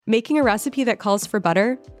Making a recipe that calls for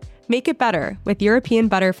butter? Make it better with European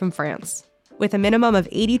butter from France. With a minimum of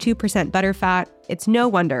 82% butter fat, it's no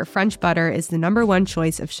wonder French butter is the #1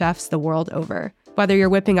 choice of chefs the world over. Whether you're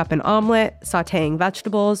whipping up an omelet, sautéing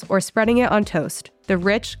vegetables, or spreading it on toast, the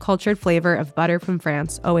rich, cultured flavor of butter from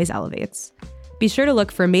France always elevates. Be sure to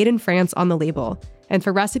look for Made in France on the label. And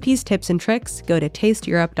for recipes, tips, and tricks, go to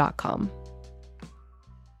tasteeurope.com.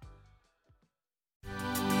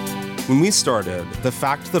 When we started, the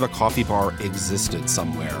fact that a coffee bar existed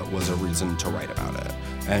somewhere was a reason to write about it.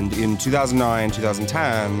 And in 2009,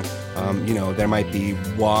 2010, there might be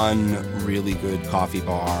one really good coffee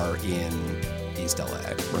bar in East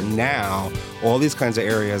LA. Where now, all these kinds of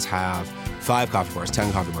areas have 5 coffee bars,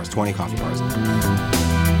 10 coffee bars, 20 coffee bars.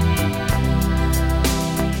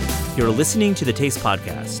 You're listening to the Taste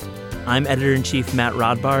Podcast. I'm Editor-in-Chief Matt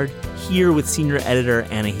Rodbard, here with Senior Editor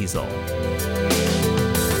Anna Hezel.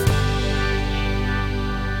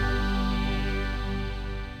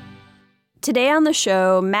 Today on the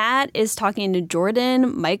show, Matt is talking to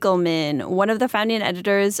Jordan Michelman, one of the founding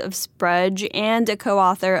editors of Sprudge and a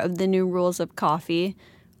co-author of The New Rules of Coffee.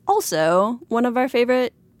 Also, one of our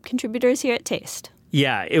favorite contributors here at Taste.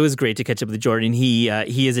 Yeah, it was great to catch up with Jordan. He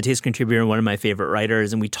is a Taste contributor and one of my favorite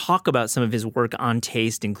writers, and we talk about some of his work on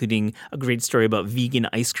Taste, including a great story about vegan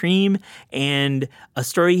ice cream and a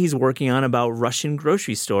story he's working on about Russian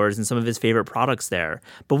grocery stores and some of his favorite products there.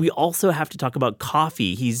 But we also have to talk about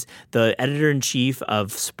coffee. He's the editor-in-chief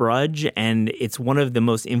of Sprudge, and it's one of the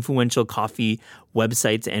most influential coffee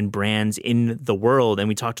websites and brands in the world. And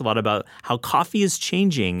we talked a lot about how coffee is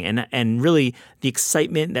changing and really the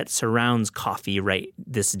excitement that surrounds coffee right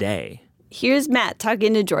this day. Here's Matt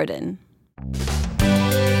talking to Jordan.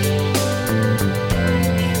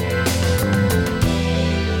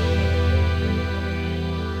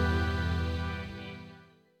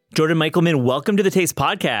 Jordan Michelman, welcome to the Taste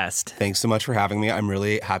Podcast. Thanks so much for having me. I'm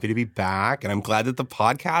really happy to be back, and I'm glad that the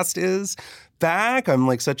podcast is back. I'm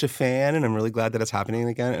like such a fan, and I'm really glad that it's happening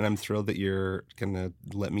again, and I'm thrilled that you're going to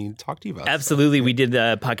let me talk to you about it. Absolutely. So, we did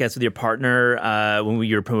a podcast with your partner when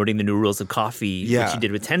we were promoting The New Rules of Coffee, which you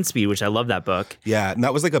did with 10 Speed, which I love that book. Yeah, and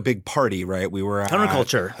that was like a big party, right? We were at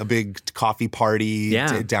Counterculture. A big coffee party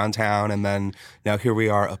downtown, and then now here we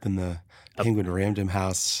are up in the Penguin Ramdam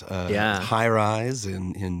House, high rise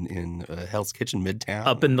in Hell's Kitchen, Midtown.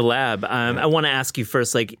 Up in the lab. I want to ask you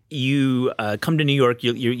first, like you come to New York,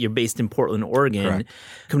 you're based in Portland, Oregon. Correct.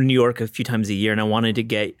 Come to New York a few times a year, and I wanted to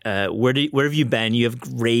get, where have you been? You have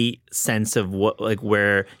great sense of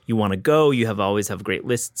where you want to go. You always have great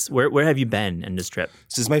lists. Where have you been in this trip?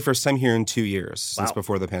 This is my first time here in 2 years, since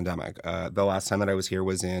before the pandemic. The last time that I was here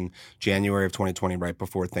was in January of 2020, right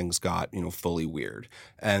before things got, fully weird.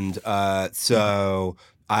 And so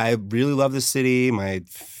I really love this city. My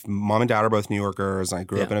mom and dad are both New Yorkers. I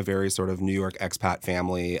grew up in a very sort of New York expat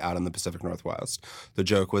family out in the Pacific Northwest. The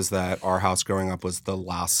joke was that our house growing up was the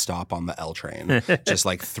last stop on the L train, just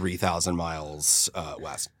like 3,000 miles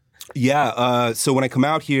west. Yeah, so when I come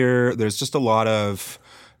out here, there's just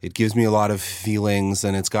it gives me a lot of feelings,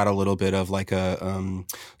 and it's got a little bit of like a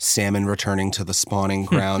salmon returning to the spawning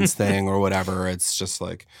grounds thing or whatever. It's just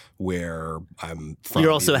like where I'm from.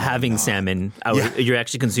 You're also having salmon. You're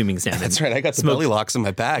actually consuming salmon. That's right. I got some belly locks in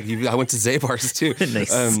my bag. I went to Zabar's too.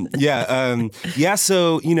 Nice.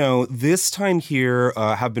 So, this time here,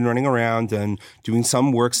 have been running around and doing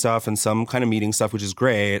some work stuff and some kind of meeting stuff, which is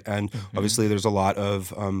great. And obviously there's a lot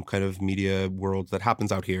of kind of media world that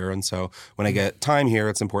happens out here. And so when I get time here,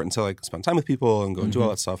 it's important to like spend time with people and go and do all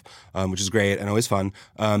that stuff, which is great and always fun.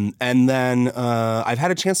 And then I've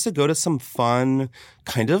had a chance to go to some fun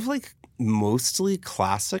kind of like mostly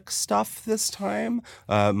classic stuff this time.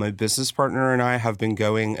 My business partner and I have been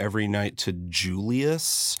going every night to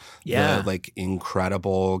Julius, the like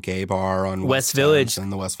incredible gay bar on West Village in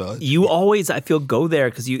the West Village. You always, I feel, go there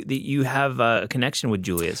because you have a connection with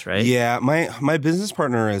Julius, right? Yeah, my business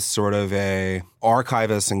partner is sort of a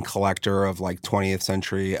archivist and collector of like 20th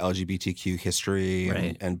century LGBTQ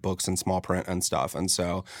history and books and small print and stuff. And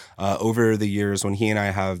so over the years, when he and I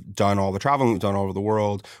have done all the traveling we've done all over the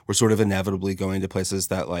world, we're sort of inevitably going to places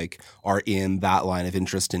that like are in that line of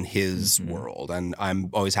interest in his world. And I'm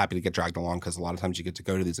always happy to get dragged along because a lot of times you get to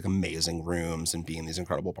go to these like amazing rooms and be in these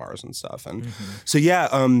incredible bars and stuff. And so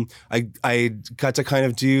I got to kind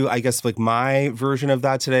of do, I guess, like my version of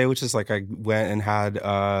that today, which is like I went and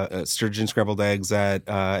had sturgeon scrambled eggs at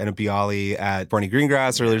in a bialy at Barney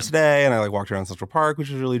Greengrass earlier today, and I like walked around Central Park, which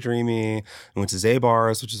was really dreamy, and went to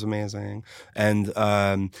Zabar's, which is amazing. And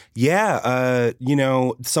some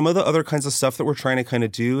of the other kinds of stuff that we're trying to kind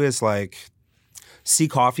of do is like See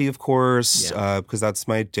Coffee, of course, because that's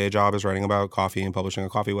my day job is writing about coffee and publishing a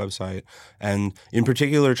coffee website. And in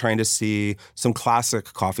particular, trying to see some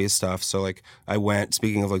classic coffee stuff. So like I went,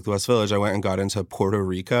 speaking of like the West Village, I went and got into Puerto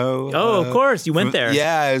Rico. Oh, of course. You went there.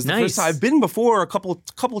 Yeah. It was nice. the first time. I've been before a couple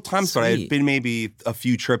times, Sweet. but I had been maybe a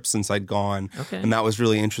few trips since I'd gone. Okay. And that was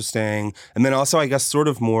really interesting. And then also, I guess, sort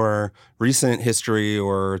of more recent history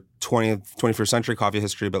or 21st century coffee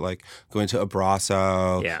history, but like going to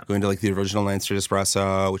Abraço, going to like the original 9th Street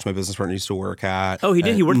Espresso, which my business partner used to work at. Oh, he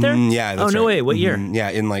did? He worked there? Yeah. That's no right. way. What year?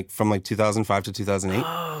 Yeah, in like from like 2005 to 2008.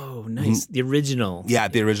 Oh, nice. The original. Yeah,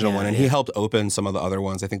 the original one. And he helped open some of the other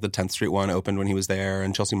ones. I think the 10th Street one opened when he was there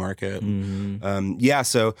and Chelsea Market.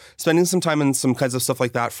 So spending some time in some kinds of stuff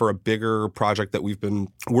like that for a bigger project that we've been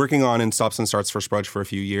working on in stops and starts for Sprudge for a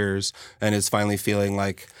few years and is finally feeling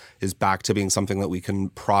like is back to being something that we can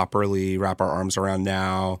properly wrap our arms around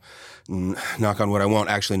now. Knock on wood. I won't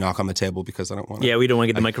actually knock on the table because I don't want to. Yeah, we don't want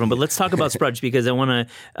to get the microphone. But let's talk about Sprudge because I want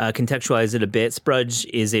to contextualize it a bit. Sprudge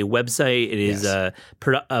is a website. It is a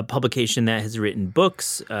publication that has written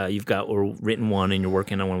books. You've got written one and you're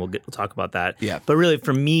working on one. We'll talk about that. Yeah. But really,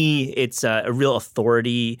 for me, it's a real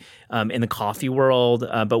authority in the coffee world,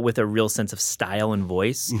 but with a real sense of style and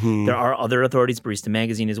voice. There are other authorities. Barista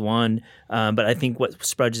Magazine is one. But I think what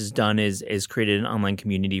Sprudge has done is created an online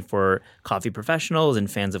community for coffee professionals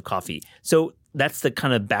and fans of coffee. So that's the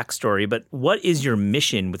kind of backstory. But what is your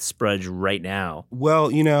mission with Sprudge right now? Well,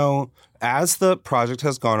 as the project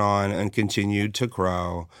has gone on and continued to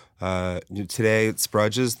grow, today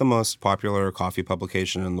Sprudge is the most popular coffee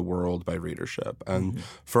publication in the world by readership. And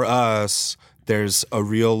for us, there's a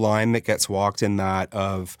real line that gets walked in that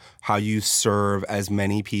of how you serve as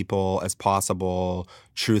many people as possible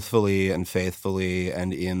truthfully and faithfully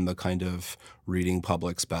and in the kind of reading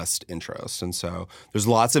public's best interest. And so there's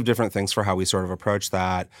lots of different things for how we sort of approach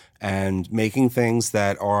that and making things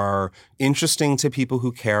that are interesting to people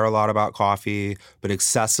who care a lot about coffee, but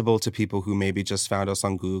accessible to people who maybe just found us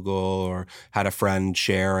on Google or had a friend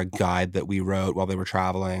share a guide that we wrote while they were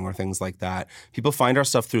traveling or things like that. People find our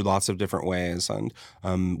stuff through lots of different ways and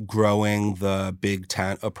growing the big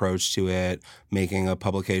tent approach to it, making a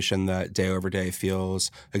publication that day over day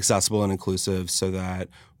feels accessible and inclusive so that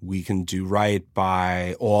we can do right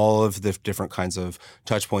by all of the different kinds of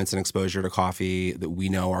touch points and exposure to coffee that we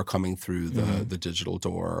know are coming through the digital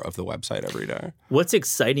door of the website every day. What's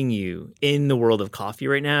exciting you in the world of coffee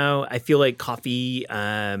right now? I feel like coffee,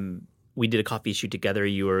 we did a coffee shoot together.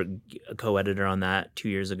 You were a co-editor on that 2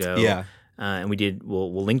 years ago. Yeah. And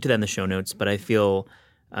we'll link to that in the show notes, but I feel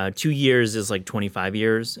 2 years is like 25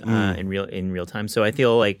 years in real time. So I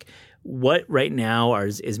feel like what right now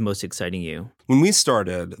is most exciting you? When we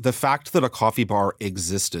started, the fact that a coffee bar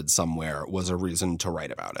existed somewhere was a reason to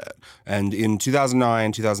write about it. And in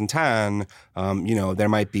 2009, 2010, there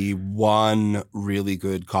might be one really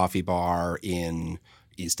good coffee bar in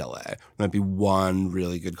East LA. There might be one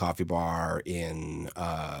really good coffee bar in,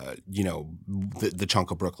 the chunk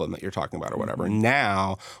of Brooklyn that you're talking about or whatever. And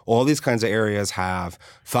now, all these kinds of areas have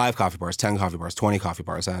 5 coffee bars, 10 coffee bars, 20 coffee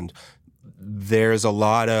bars, and there's a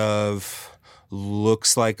lot of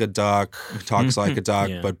looks like a duck, talks like a duck,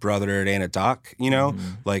 but brother, it ain't a duck,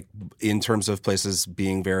 like in terms of places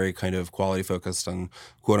being very kind of quality focused on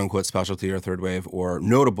quote unquote specialty or third wave or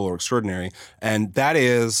notable or extraordinary. And that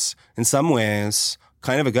is in some ways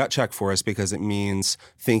kind of a gut check for us because it means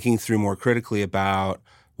thinking through more critically about,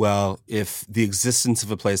 well, if the existence of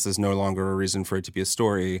a place is no longer a reason for it to be a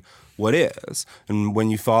story, what is? And when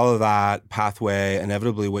you follow that pathway,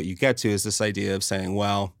 inevitably what you get to is this idea of saying,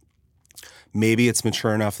 well, maybe it's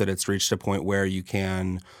mature enough that it's reached a point where you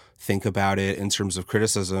can think about it in terms of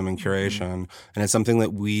criticism and curation. And it's something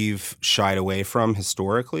that we've shied away from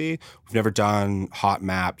historically. We've never done hot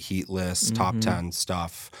map, heat list, top 10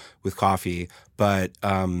 stuff with coffee. But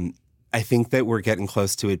I think that we're getting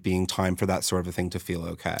close to it being time for that sort of a thing to feel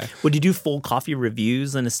okay. Would you do full coffee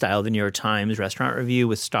reviews in a style of the New York Times restaurant review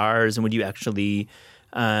with stars? And would you actually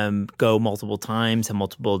go multiple times, have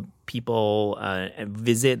multiple people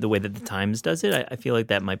visit the way that the Times does it? I feel like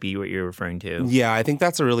that might be what you're referring to. Yeah, I think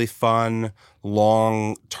that's a really fun,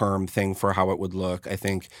 long-term thing for how it would look. I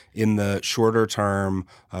think in the shorter term,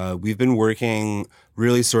 we've been working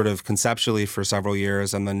really sort of conceptually for several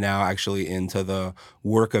years and then now actually into the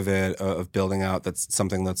work of it, of building out. That's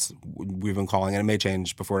something we've been calling, and it may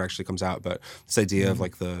change before it actually comes out, but this idea of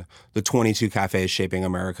like the 22 cafes shaping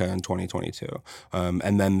America in 2022.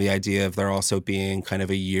 And then the idea of there also being kind of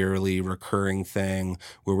a yearly recurring thing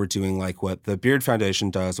where we're doing like what the Beard Foundation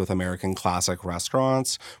does with American classic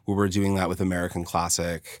restaurants, where we're doing that with American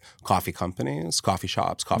classic coffee companies, coffee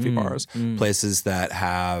shops, coffee bars, places that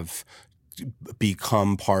have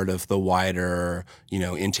become part of the wider,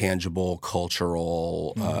 intangible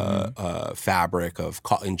cultural fabric of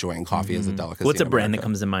enjoying coffee as a delicacy. What's a in brand America. that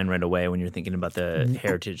comes to mind right away when you're thinking about the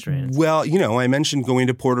heritage strands? Well, I mentioned going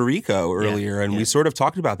to Puerto Rico earlier, and we sort of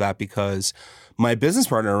talked about that because my business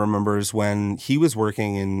partner remembers when he was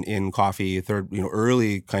working in coffee,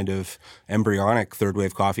 early kind of embryonic third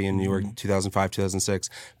wave coffee in New York, 2005, 2006.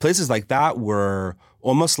 Places like that were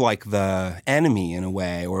almost like the enemy in a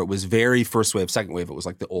way, or it was very first wave, second wave. It was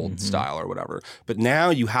like the old style or whatever. But now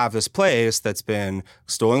you have this place that's been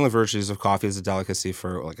extolling the virtues of coffee as a delicacy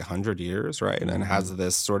for like 100 years, right? And has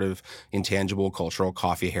this sort of intangible cultural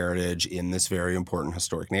coffee heritage in this very important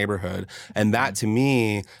historic neighborhood. And that to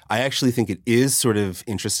me, I actually think it is sort of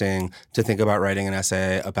interesting to think about writing an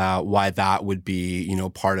essay about why that would be,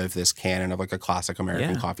 part of this canon of like a classic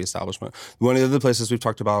American coffee establishment. One of the other places we've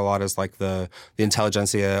talked about a lot is like the intelligentsia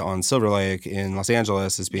on Silver Lake in Los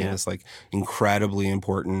Angeles as being this like incredibly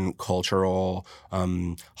important cultural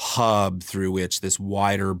hub through which this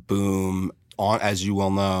wider boom, as you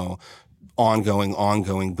well know,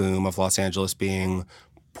 ongoing boom of Los Angeles being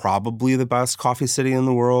probably the best coffee city in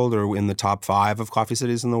the world, or in the top 5 of coffee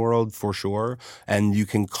cities in the world for sure. And you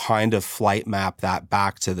can kind of flight map that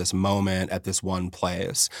back to this moment at this one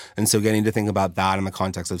place. And so getting to think about that in the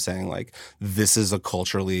context of saying like, this is a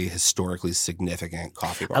culturally, historically significant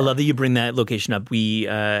coffee bar. I love that you bring that location up. We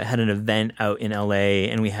had an event out in LA,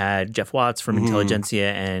 and we had Jeff Watts from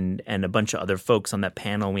Intelligentsia and a bunch of other folks on that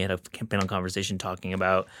panel. We had a panel conversation talking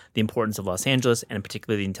about the importance of Los Angeles, and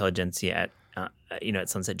particularly the Intelligentsia at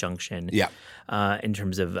Sunset Junction, in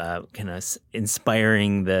terms of kind of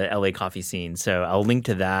inspiring the LA coffee scene. So I'll link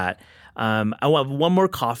to that. I want one more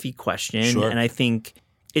coffee question, and I think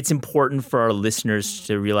it's important for our listeners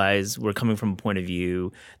to realize we're coming from a point of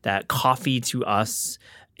view that coffee to us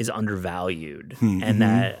is undervalued, and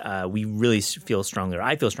that we really feel strongly, or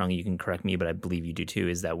I feel strongly, you can correct me, but I believe you do too,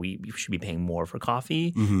 is that we should be paying more for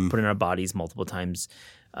coffee, put in our bodies multiple times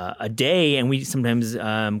a day, and we sometimes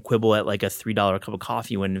quibble at like a $3 cup of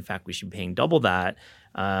coffee when in fact we should be paying double that,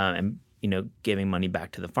 and giving money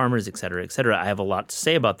back to the farmers, et cetera, et cetera. I have a lot to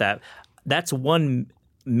say about that. That's one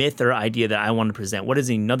myth or idea that I want to present. What is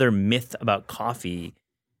another myth about coffee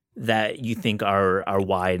that you think our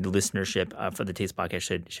wide listenership for the Taste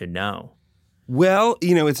Podcast should know? Well,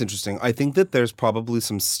 it's interesting. I think that there's probably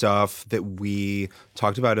some stuff that we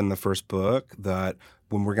talked about in the first book that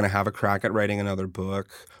when we're going to have a crack at writing another book,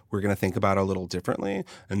 we're going to think about a little differently.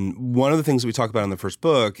 And one of the things we talk about in the first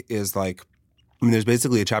book is like, there's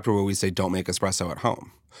basically a chapter where we say, don't make espresso at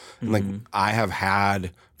home. And like, I have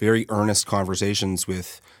had very earnest conversations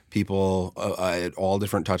with people at all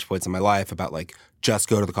different touch points in my life about like, just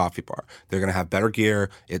go to the coffee bar. They're going to have better gear.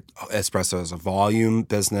 Espresso is a volume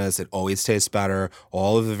business. It always tastes better.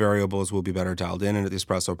 All of the variables will be better dialed in at the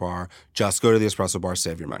espresso bar. Just go to the espresso bar,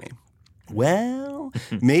 save your money. Well,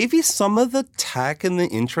 maybe some of the tech and the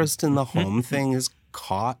interest in the home thing is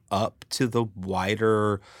caught up to the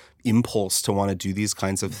wider impulse to want to do these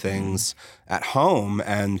kinds of things at home.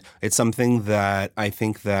 And it's something that I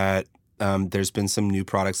think that there's been some new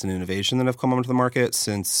products and innovation that have come onto the market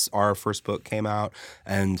since our first book came out.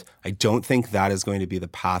 And I don't think that is going to be the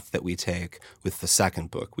path that we take with the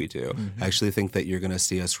second book we do. I actually think that you're going to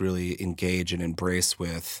see us really engage and embrace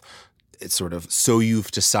with it's sort of, so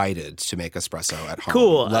you've decided to make espresso at home.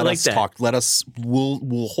 Cool. I like that.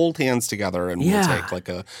 We'll hold hands together and we'll take like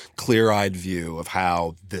a clear-eyed view of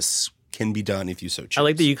how this can be done if you so choose. I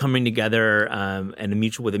like that you coming together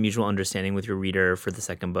with a mutual understanding with your reader for the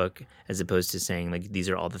second book, as opposed to saying like these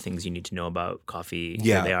are all the things you need to know about coffee.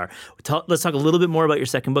 Here they are. Let's talk a little bit more about your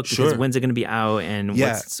second book, because when's it going to be out, and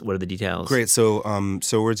what are the details? Great. So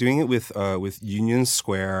we're doing it with Union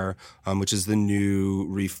Square, which is the new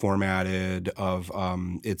reformatted of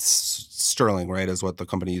it's Sterling, right, is what the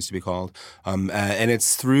company used to be called, and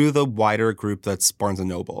it's through the wider group that's Barnes &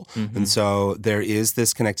 Noble, and so there is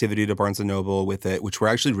this connectivity to Barnes & Noble with it, which we're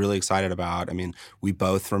actually really excited about. I mean, we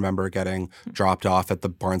both remember getting dropped off at the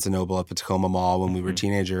Barnes & Noble at the Tacoma Mall when we were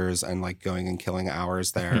teenagers and like going and killing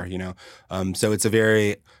hours there, So it's a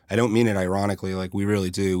very, I don't mean it ironically, like we really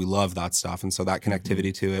do. We love that stuff. And so that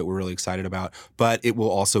connectivity to it, we're really excited about. But it will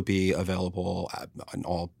also be available in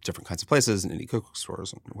all different kinds of places, in indie cookbook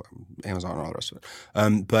stores, and Amazon, and all the rest of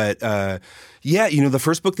it. The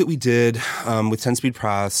first book that we did with 10 Speed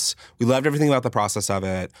Press, we loved everything about the process of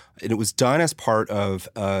it. And it was done as part of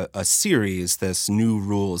a series, this New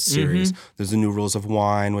Rules series. There's a New Rules of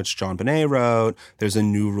Wine, which John Bonet wrote. There's a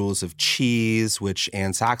New Rules of Cheese, which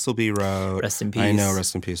Anne Saxelby wrote. Rest in peace. I know,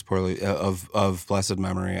 rest in peace. is poorly of blessed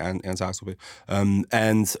memory and Saxelby.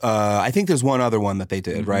 I think there's one other one that they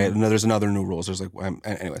did, right? And there's another New Rules. There's like,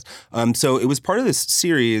 anyways. So it was part of this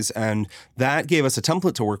series, and that gave us a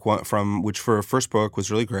template to work from, which for a first book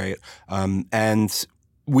was really great. And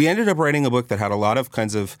we ended up writing a book that had a lot of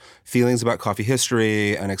kinds of feelings about coffee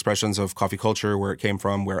history and expressions of coffee culture, where it came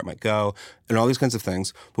from, where it might go, and all these kinds of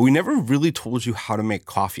things. But we never really told you how to make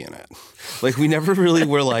coffee in it. Like, we never really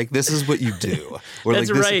were like, this is what you do. Or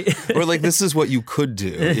That's like, this, right. or like, this is what you could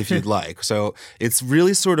do if you'd like. So it's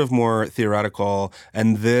really sort of more theoretical.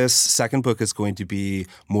 And this second book is going to be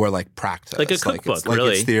more like practice. Like a cookbook, Like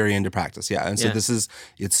it's theory into practice, yeah. And so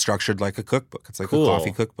it's structured like a cookbook. It's like a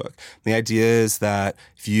coffee cookbook. The idea is that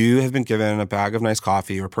if you have been given a bag of nice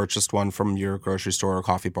coffee or purchased one from your grocery store or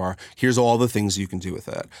coffee bar, here's all the things you can do with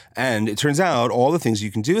it. And it turns out all the things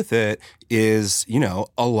you can do with it is,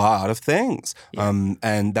 a lot of things. Yeah.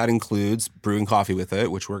 And that includes brewing coffee with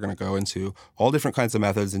it, which we're going to go into all different kinds of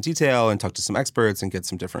methods in detail and talk to some experts and get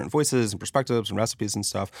some different voices and perspectives and recipes and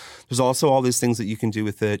stuff. There's also all these things that you can do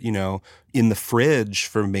with it, in the fridge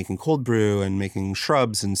for making cold brew and making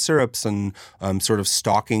shrubs and syrups and sort of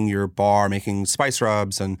stocking your bar, making spice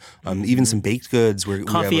rubs and even some baked goods.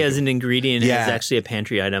 Coffee as an ingredient is actually a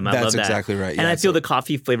pantry item. I love that. That's exactly right. And I feel the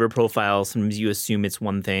coffee flavor profile, sometimes you assume it's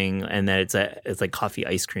one thing and that it's like coffee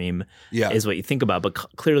ice cream is what you think about. But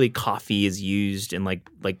clearly coffee is used in like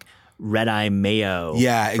red eye mayo,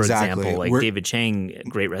 for example. Like David Chang,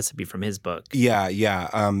 great recipe from his book. Yeah.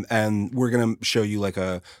 And we're gonna show you like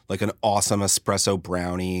an awesome espresso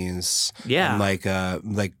brownies. Yeah. And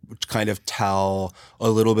like kind of tell a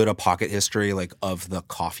little bit of pocket history like of the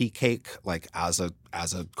coffee cake, like as a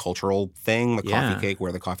cultural thing, the coffee cake,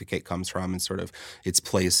 where the coffee cake comes from, and sort of its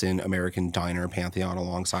place in American diner pantheon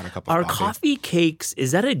alongside a cup of coffee. Are coffee cakes,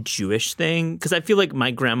 is that a Jewish thing? Because I feel like my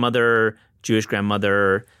Jewish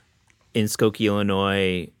grandmother in Skokie,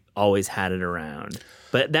 Illinois, always had it around.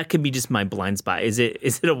 But that could be just my blind spot. Is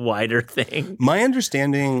it a wider thing? My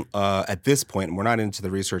understanding at this point, and we're not into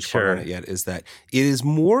the research part on it yet, is that it is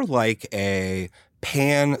more like a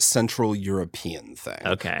pan-Central European thing.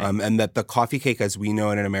 Okay. And that the coffee cake as we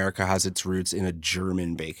know it in America has its roots in a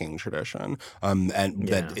German baking tradition.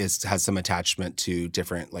 That has some attachment to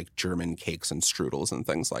different like German cakes and strudels and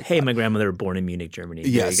things like that. Hey, my grandmother was born in Munich, Germany.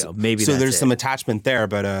 There you go. Maybe so there's some attachment there,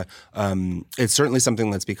 but it's certainly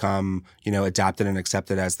something that's become, adapted and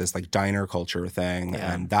accepted as this like diner culture thing.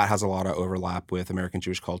 Yeah. And that has a lot of overlap with American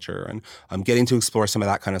Jewish culture. And I'm getting to explore some of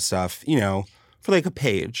that kind of stuff, for like a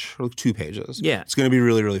page or like 2 pages. Yeah. It's going to be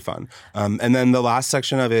really, really fun. And then the last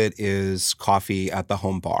section of it is coffee at the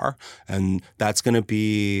home bar. And that's going to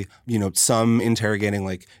be, some interrogating,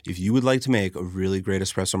 like, if you would like to make a really great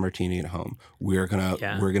espresso martini at home, we're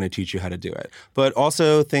going to teach you how to do it. But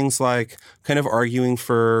also things like kind of arguing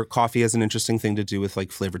for coffee as an interesting thing to do with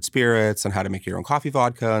like flavored spirits and how to make your own coffee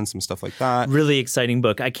vodka and some stuff like that. Really exciting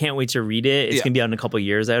book. I can't wait to read it. It's going to be out in a couple of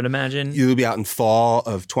years, I would imagine. It'll be out in fall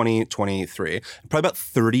of 2023. Probably about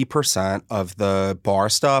 30% of the bar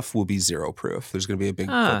stuff will be zero proof. There's going to be a big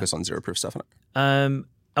focus on zero proof stuff in it.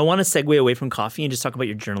 I want to segue away from coffee and just talk about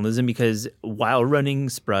your journalism, because while running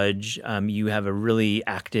Sprudge, you have a really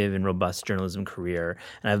active and robust journalism career.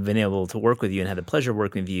 And I've been able to work with you and had the pleasure of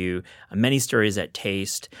working with you on many stories at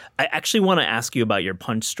Taste. I actually want to ask you about your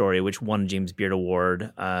Punch story, which won a James Beard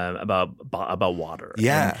Award about water.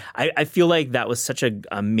 Yeah. And I feel like that was such an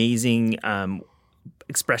amazing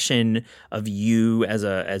expression of you as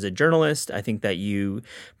a journalist. I think that you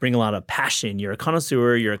bring a lot of passion. You're a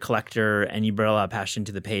connoisseur, you're a collector, and you bring a lot of passion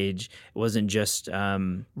to the page. It wasn't just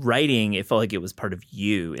writing. It felt like it was part of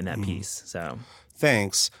you in that piece. So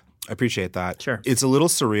thanks. I appreciate that. Sure. It's a little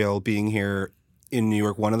surreal being here in New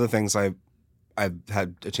York. One of the things I've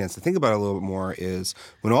had a chance to think about a little bit more is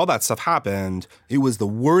when all that stuff happened, it was the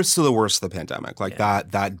worst of the pandemic, like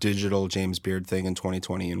that digital James Beard thing in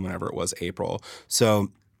 2020 and whenever it was, April. So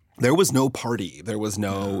there was no party. There was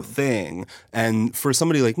no thing. And for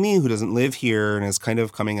somebody like me who doesn't live here and is kind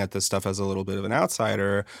of coming at this stuff as a little bit of an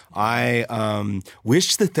outsider, I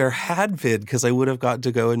wish that there had been, because I would have got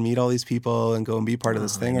to go and meet all these people and go and be part of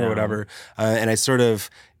this thing or whatever. And I sort of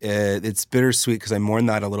it's bittersweet because I mourn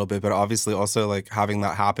that a little bit, but obviously also like having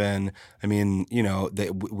that happen. I mean,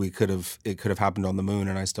 it could have happened on the moon,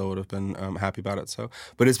 and I still would have been happy about it. So,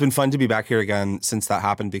 but it's been fun to be back here again since that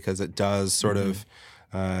happened, because it does sort of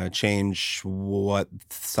change what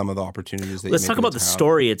some of the opportunities that Let's talk about the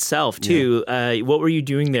story itself too. Yeah. What were you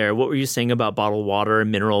doing there? What were you saying about bottled water,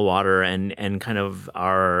 mineral water, and kind of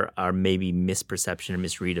our maybe misperception or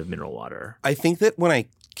misread of mineral water? I think that when I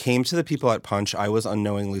came to the people at Punch, I was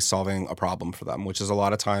unknowingly solving a problem for them, which is a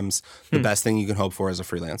lot of times the best thing you can hope for as a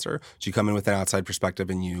freelancer. So you come in with an outside perspective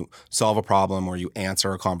and you solve a problem or you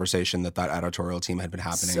answer a conversation that editorial team had been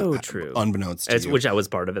happening. So true. Unbeknownst to you. Which I was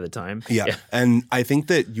part of at the time. Yeah. And I think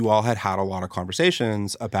that you all had a lot of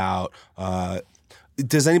conversations about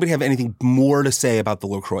does anybody have anything more to say about the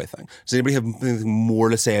LaCroix thing? Does anybody have anything more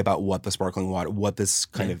to say about what the sparkling water, what this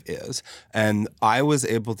kind of is? And I was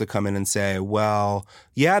able to come in and say, well,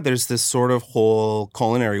 yeah, there's this sort of whole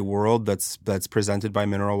culinary world that's presented by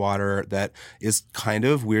mineral water that is kind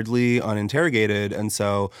of weirdly uninterrogated. And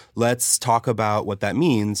so let's talk about what that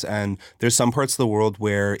means. And there's some parts of the world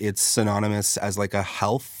where it's synonymous as like a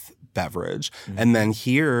health beverage. And then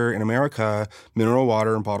here in America, mineral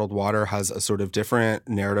water and bottled water has a sort of different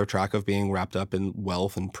narrative track of being wrapped up in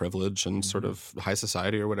wealth and privilege and sort of high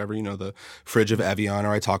society or whatever. You know, the fridge of Evian,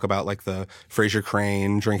 or I talk about like the Fraser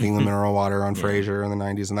Crane drinking the mineral water on Frasier in the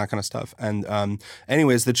 90s and that kind of stuff. And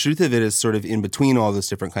anyways, the truth of it is sort of in between all those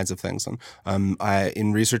different kinds of things. And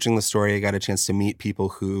in researching the story, I got a chance to meet people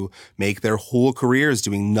who make their whole careers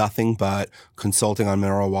doing nothing but consulting on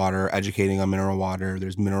mineral water, educating on mineral water.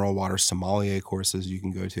 There's mineral water sommelier courses you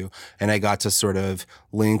can go to. And I got to sort of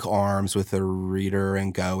link arms with a reader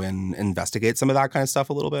and go and investigate some of that kind of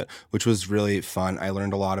stuff a little bit, which was really fun. I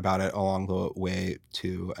learned a lot about it along the way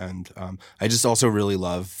too. And I just also really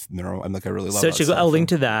love mineral. I really love that. I'll link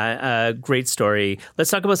to that. Great story.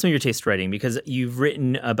 Let's talk about some of your taste writing, because you've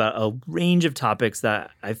written about a range of topics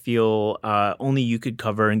that I feel only you could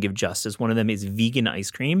cover and give justice. One of them is vegan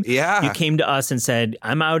ice cream. Yeah. You came to us and said,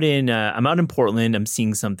 I'm out in Portland. I'm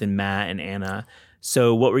seeing something, Matt and Anna.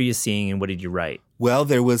 So what were you seeing and what did you write? Well,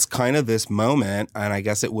 there was kind of this moment, and I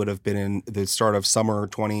guess it would have been in the start of summer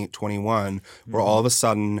 2021, where all of a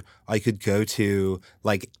sudden I could go to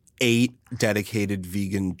like 8 dedicated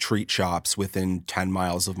vegan treat shops within 10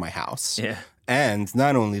 miles of my house. Yeah. And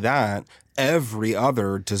not only that, every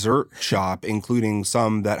other dessert shop, including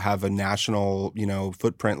some that have a national,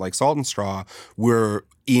 footprint like Salt and Straw, were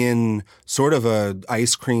in sort of a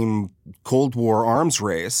ice cream Cold War arms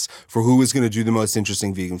race for who was going to do the most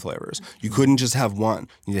interesting vegan flavors. You couldn't just have one.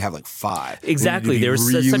 You need to have like 5. Exactly. There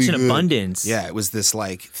was such an abundance. Yeah, it was this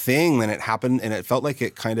like thing, and it happened, and it felt like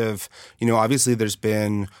it kind of, obviously there's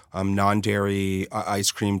been non-dairy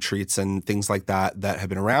ice cream treats and things like that have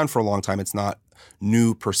been around for a long time. It's not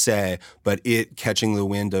new per se, but it catching the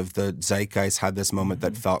wind of the zeitgeist had this moment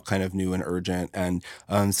that felt kind of new and urgent. And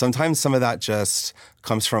sometimes some of that just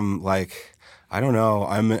comes from like, I don't know.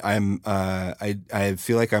 I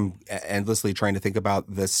feel like I'm endlessly trying to think about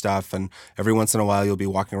this stuff, and every once in a while you'll be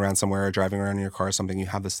walking around somewhere or driving around in your car or something. You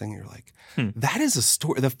have this thing, and you're like, that is a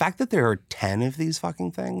story. The fact that there are 10 of these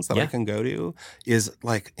fucking things that I can go to is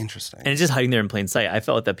like interesting. And it's just hiding there in plain sight. I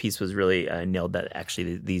felt like that piece was really nailed. That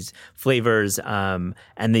actually these flavors and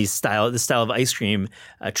the style of ice cream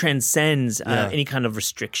transcends any kind of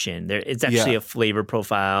restriction. It's actually a flavor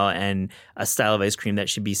profile and a style of ice cream that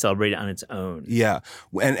should be celebrated on its own. Yeah.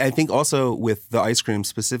 And I think also with the ice cream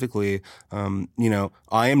specifically,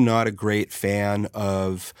 I am not a great fan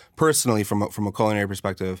of, personally from a culinary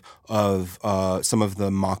perspective, of some of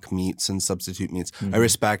the mock meats and substitute meats. I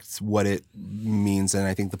respect what it means, and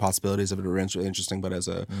I think the possibilities of it are really interesting, but as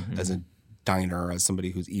a diner, as somebody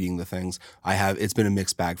who's eating the things, it's been a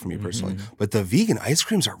mixed bag for me personally. But the vegan ice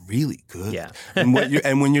creams are really good. Yeah. and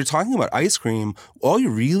when you're talking about ice cream, all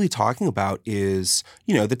you're really talking about is,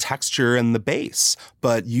 the texture and the base.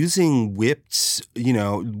 But using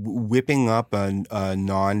whipping up a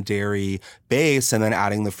non-dairy base and then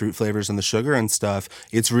adding the fruit flavors and the sugar and stuff,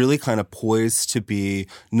 it's really kind of poised to be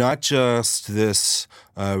not just this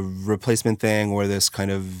replacement thing or this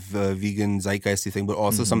kind of vegan zeitgeisty thing, but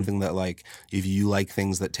also something that, like, if you like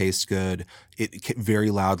things that taste good, it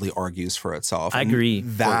very loudly argues for itself. I agree.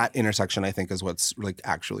 That intersection, I think, is what's like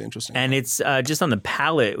actually interesting. And it's just on the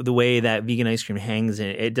palate, the way that vegan ice cream hangs, and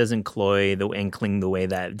it doesn't cloy and cling the way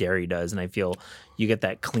that dairy does. And I feel you get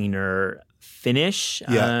that cleaner finish,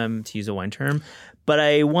 to use a wine term. But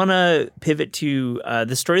I want to pivot to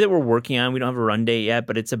the story that we're working on. We don't have a run date yet,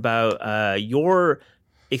 but it's about your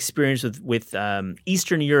experience with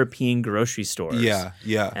Eastern European grocery stores.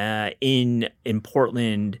 In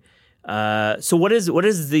Portland. So what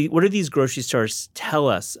do these grocery stores tell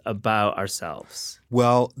us about ourselves?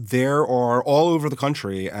 Well, there are all over the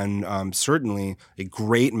country, and certainly a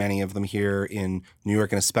great many of them here in New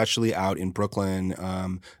York, and especially out in Brooklyn,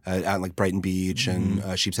 out like Brighton Beach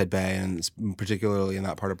and Sheepshead Bay, and particularly in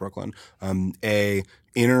that part of Brooklyn, a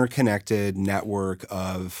interconnected network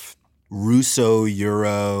of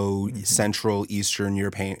Russo-Euro, Central Eastern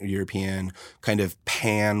European kind of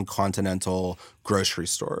pan-continental grocery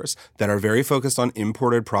stores that are very focused on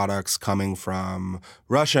imported products coming from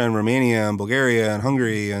Russia and Romania and Bulgaria and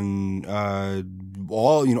Hungary and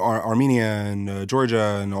all, Armenia and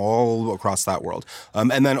Georgia and all across that world.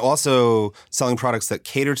 And then also selling products that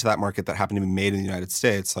cater to that market that happen to be made in the United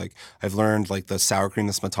States. Like I've learned like the sour cream,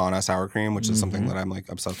 the Smetana sour cream, which is something that I'm like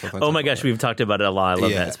obsessed with. Oh my gosh, we've talked about it a lot. I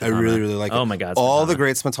love that. I really, really like it. Oh my God. All the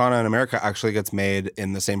great Smetana in America actually gets made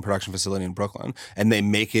in the same production facility in Brooklyn. And they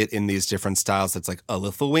make it in these different styles. It's like a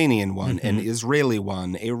Lithuanian one, an Israeli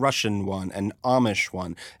one, a Russian one, an Amish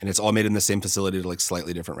one. And it's all made in the same facility to like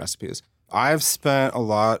slightly different recipes. I've spent a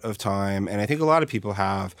lot of time, and I think a lot of people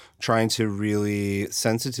have, trying to really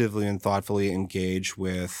sensitively and thoughtfully engage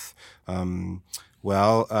with, this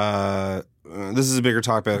is a bigger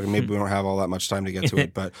topic, and maybe we don't have all that much time to get to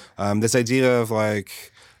it, but this idea of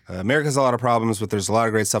like, America has a lot of problems, but there's a lot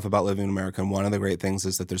of great stuff about living in America. And one of the great things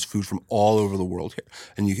is that there's food from all over the world here.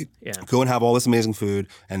 And you can go and have all this amazing food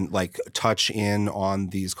and like touch in on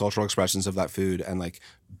these cultural expressions of that food and like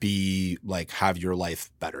be like have your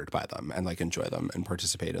life bettered by them and like enjoy them and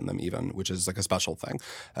participate in them even, which is like a special thing.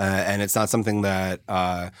 And it's not something that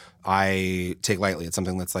I take lightly. It's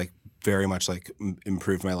something that's like very much like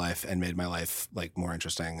improved my life and made my life like more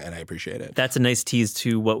interesting, and I appreciate it. That's a nice tease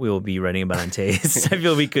to what we will be writing about on Taste. I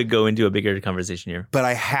feel we could go into a bigger conversation here. But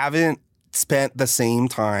I haven't spent the same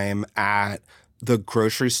time at the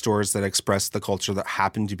grocery stores that express the culture that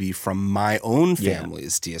happened to be from my own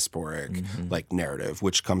family's diasporic like narrative,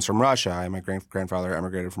 which comes from Russia. My grandfather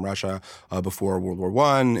emigrated from Russia before World War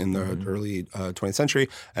I in the early 20th century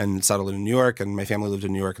and settled in New York. And my family lived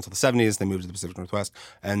in New York until the 70s. They moved to the Pacific Northwest.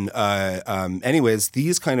 And anyways,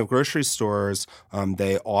 these kind of grocery stores,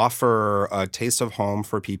 they offer a taste of home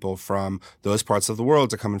for people from those parts of the world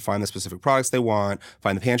to come and find the specific products they want,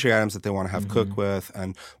 find the pantry items that they want to have cook with.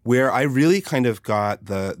 And where I really kind of got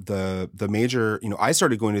the major, I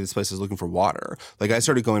started going to these places looking for water. Like I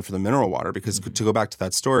started going for the mineral water because to go back to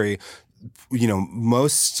that story,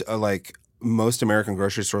 most American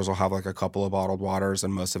grocery stores will have like a couple of bottled waters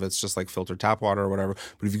and most of it's just like filtered tap water or whatever.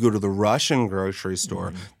 But if you go to the Russian grocery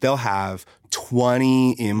store, they'll have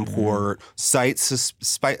 20 import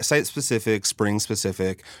site-specific,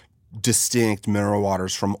 spring-specific, distinct mineral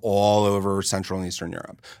waters from all over Central and Eastern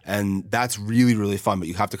Europe. And that's really, really fun, but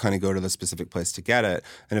you have to kind of go to the specific place to get it.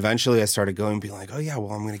 And eventually I started going and being like, oh yeah,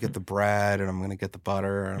 well, I'm going to get the bread and I'm going to get the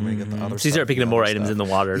butter and I'm going to get the other stuff. So you start picking up more items in the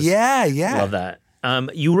waters. Yeah. Love that.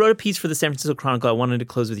 You wrote a piece for the San Francisco Chronicle. I wanted to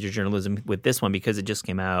close with your journalism with this one because it just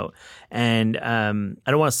came out. And I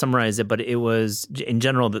don't want to summarize it, but it was, in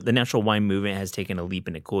general, the natural wine movement has taken a leap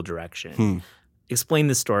in a cool direction. Explain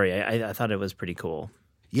the story. I thought it was pretty cool.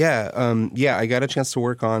 Yeah, I got a chance to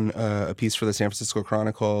work on a piece for the San Francisco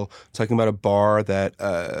Chronicle talking about a bar that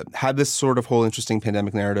had this sort of whole interesting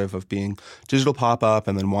pandemic narrative of being digital pop-up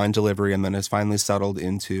and then wine delivery and then has finally settled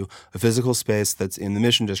into a physical space that's in the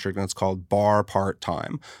Mission District and it's called Bar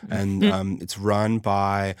Part-Time. And it's run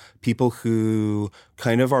by people who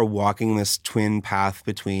kind of are walking this twin path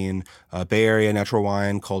between Bay Area natural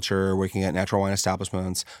wine culture, working at natural wine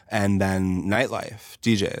establishments, and then nightlife,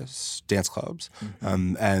 DJs, dance clubs.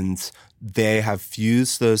 And they have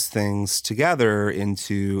fused those things together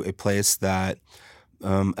into a place that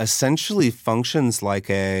essentially functions like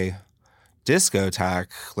a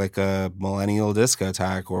discotheque, like a millennial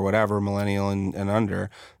discotheque or whatever, millennial and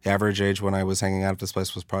under. The average age when I was hanging out at this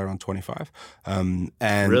place was probably around 25.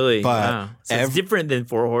 Really? Wow. So it's different than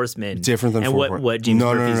Four Horsemen. Different than Four Horsemen. What James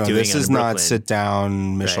Murphy's doing This is in not Brooklyn.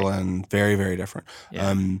 sit-down Michelman. Right. Very, very different.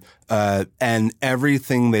 Yeah. And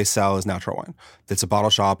everything they sell is natural wine. It's a bottle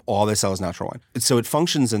shop. All they sell is natural wine. So it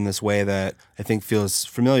functions in this way that I think feels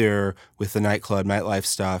familiar with the nightclub, nightlife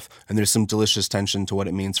stuff. And there's some delicious tension to what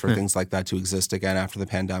it means for things like that to exist again after the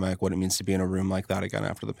pandemic, what it means to be in a room like that again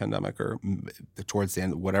after the pandemic or towards the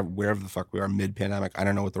end, wherever the fuck we are, mid-pandemic. I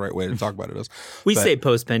don't know what the right way to talk about it is. We say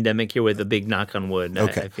post-pandemic here with a big knock on wood,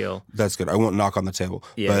 okay. I feel. That's good. I won't knock on the table.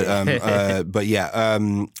 Yeah.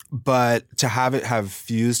 But to have it have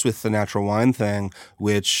fused with the natural wine thing,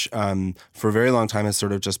 which for a very long time has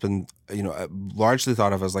sort of just been, largely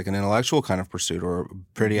thought of as like an intellectual kind of pursuit or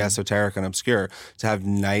pretty esoteric and obscure, to have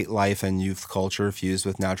nightlife and youth culture fused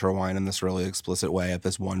with natural wine in this really explicit way at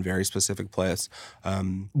this one very specific place.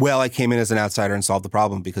 I came in as an outsider and solved the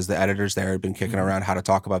problem because the editors there had been kicking around how to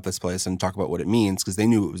talk about this place and talk about what it means because they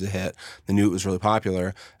knew it was a hit. They knew it was really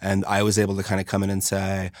popular. And I was able to kind of come in and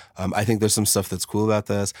say, I think there's some stuff that's cool about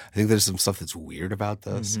this. I think there's some stuff that's weird about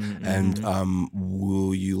this. And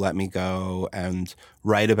will you let me go and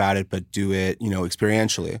write about it, but do it,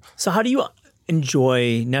 experientially. So how do you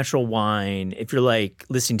enjoy natural wine if you're like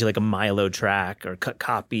listening to like a Milo track or Cut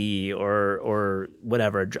Copy or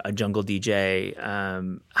whatever, a jungle DJ?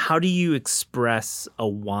 How do you express a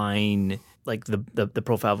wine, like the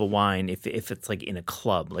profile of a wine, if it's like in a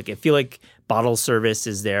club? Like I feel like bottle service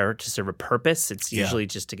is there to serve a purpose. It's usually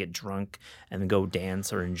just to get drunk and then go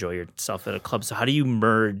dance or enjoy yourself at a club. So how do you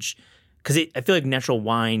merge? Because I feel like natural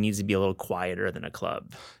wine needs to be a little quieter than a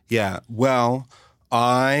club. Yeah, well,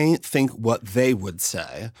 I think what they would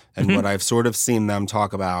say, and what I've sort of seen them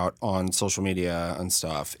talk about on social media and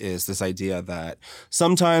stuff, is this idea that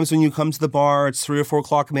sometimes when you come to the bar, it's 3 or 4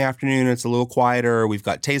 o'clock in the afternoon, it's a little quieter. We've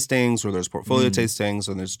got tastings, or there's portfolio tastings,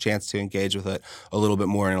 and there's a chance to engage with it a little bit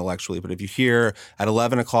more intellectually. But if you're here at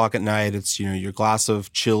 11 o'clock at night, it's your glass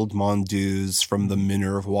of chilled Mondeuse from the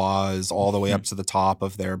Minervois all the way up to the top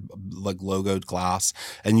of their like logoed glass,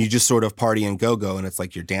 and you just sort of party and go, and it's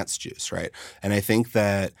like your dance juice, right? And I think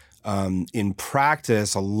that in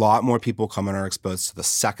practice, a lot more people come and are exposed to the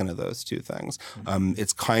second of those two things.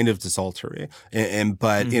 It's kind of desultory,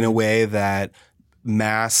 but in a way that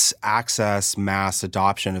mass access, mass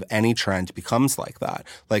adoption of any trend becomes like that.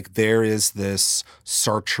 Like there is this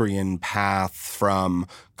Sartrean path from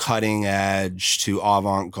cutting edge to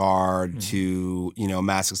avant-garde to,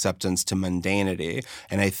 mass acceptance to mundanity.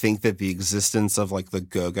 And I think that the existence of like the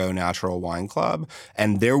Go-Go Natural Wine Club,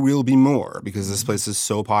 and there will be more because this place is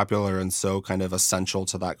so popular and so kind of essential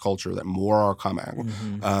to that culture that more are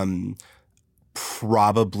coming,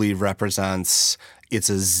 probably represents it's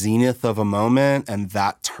a zenith of a moment, and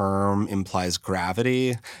that term implies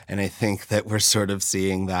gravity. And I think that we're sort of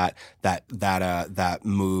seeing that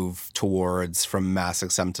move towards from mass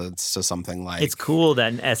acceptance to something like. It's cool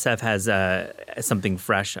that SF has something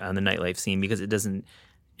fresh on the nightlife scene because it doesn't.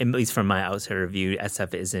 At least from my outsider view,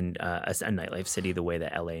 SF isn't a nightlife city the way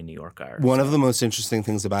that LA and New York are. One of the most interesting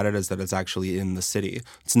things about it is that it's actually in the city.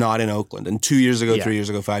 It's not in Oakland. And 2 years ago, 3 years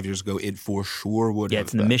ago, 5 years ago, it for sure would have been. Yeah,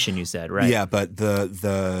 it's in the Mission, you said, right? Yeah, but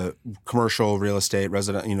the commercial real estate,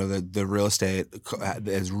 the real estate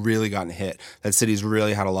has really gotten hit. That city's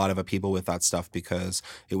really had a lot of upheaval with that stuff because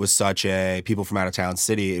it was such a people from out of town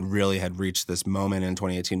city. It really had reached this moment in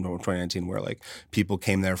 2018, where like people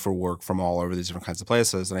came there for work from all over these different kinds of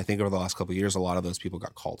places. And I think over the last couple of years, a lot of those people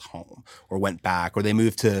got called home or went back, or they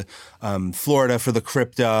moved to Florida for the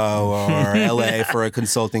crypto, or LA for a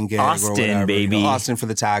consulting gig, Austin, or whatever. baby. Austin for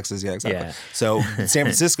the taxes. Yeah, exactly. Yeah. So San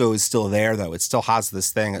Francisco is still there, though. It still has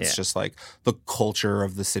this thing. It's just like the culture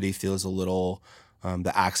of the city feels a little.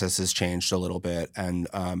 The access has changed a little bit, and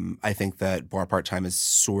I think that Bar Part-Time is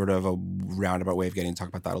sort of a roundabout way of getting to talk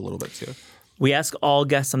about that a little bit too. We ask all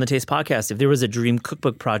guests on the Taste Podcast if there was a dream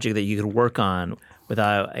cookbook project that you could work on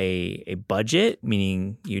without a budget,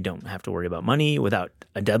 meaning you don't have to worry about money, without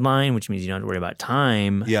a deadline, which means you don't have to worry about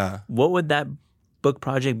time. Yeah. What would that book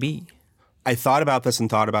project be? I thought about this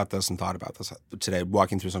today,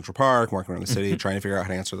 walking through Central Park, walking around the city, trying to figure out how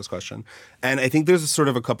to answer this question. And I think there's sort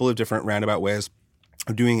of a couple of different roundabout ways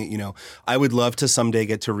of doing it. I would love to someday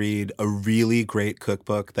get to read a really great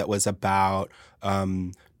cookbook that was about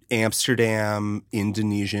Amsterdam,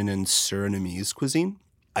 Indonesian, and Surinamese cuisine.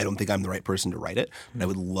 I don't think I'm the right person to write it, but I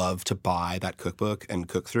would love to buy that cookbook and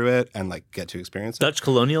cook through it and like get to experience it. Dutch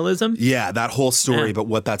colonialism? Yeah, that whole story, but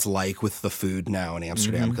what that's like with the food now in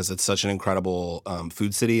Amsterdam, because it's such an incredible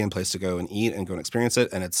food city and place to go and eat and go and experience it.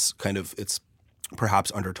 And it's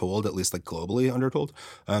perhaps undertold, at least like globally undertold.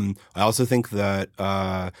 I also think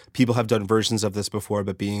that people have done versions of this before,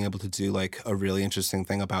 but being able to do like a really interesting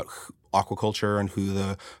thing about aquaculture and who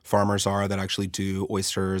the farmers are that actually do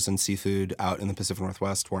oysters and seafood out in the Pacific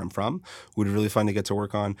Northwest where I'm from would be really fun to get to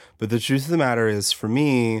work on. But the truth of the matter is, for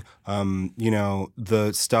me,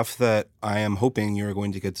 the stuff that I am hoping you're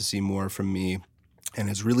going to get to see more from me, and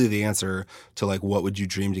it's really the answer to like what would you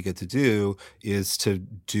dream to get to do, is to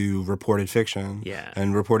do reported fiction. Yeah.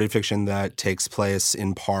 And reported fiction that takes place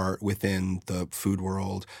in part within the food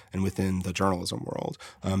world and within the journalism world.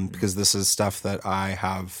 Because this is stuff that I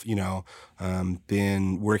have,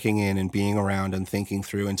 been working in and being around and thinking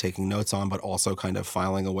through and taking notes on, but also kind of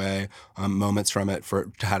filing away moments from it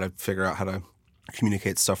for how to figure out how to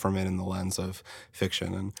communicate stuff from it in the lens of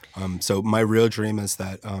fiction. And so my real dream is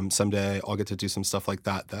that someday I'll get to do some stuff like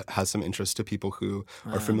that has some interest to people who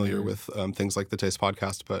are familiar with things like the Taste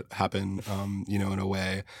Podcast, but happen, in a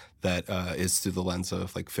way that is through the lens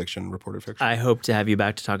of like fiction, reported fiction. I hope to have you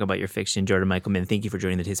back to talk about your fiction, Jordan Michelman. Thank you for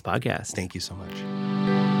joining the Taste Podcast. Thank you so much.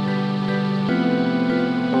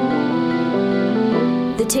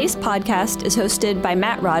 The Taste Podcast is hosted by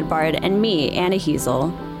Matt Rodbard and me, Anna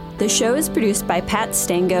Heasel. The show is produced by Pat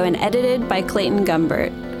Stango and edited by Clayton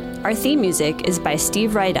Gumbert. Our theme music is by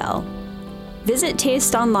Steve Rydell. Visit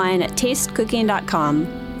Taste online at tastecooking.com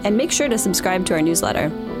and make sure to subscribe to our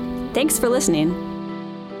newsletter. Thanks for listening.